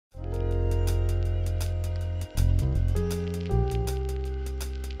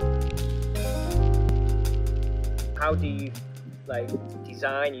how do you like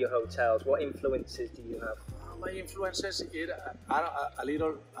design your hotels? What influences do you have? My influences are a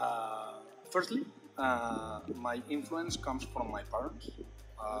little. Firstly, my influence comes from my parents.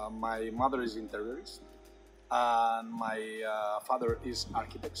 My mother is interiorist, and my father is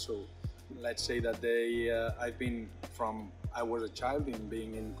architect. So, let's say that I've been from I was a child in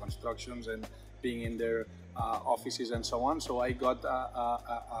being in constructions and being in their offices and so on. So I got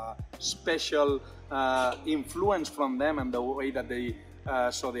a special influence from them and the way that they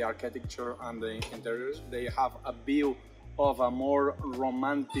saw the architecture and the interiors. They have a view of a more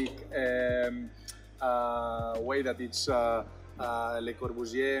romantic way that it's Le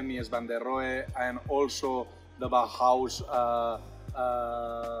Corbusier, Mies van der Rohe, and also the Bauhaus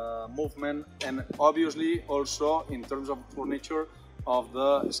movement, and obviously also in terms of furniture of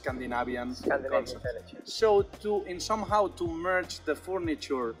the Scandinavian concept. Furniture. So somehow to merge the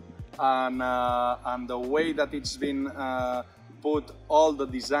furniture and the way that it's been put all the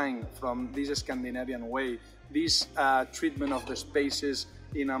design from this Scandinavian way, this treatment of the spaces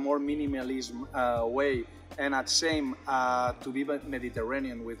in a more minimalism way, and at same to be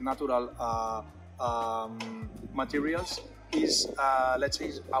Mediterranean with natural materials is, let's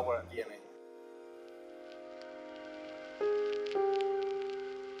say, our DNA.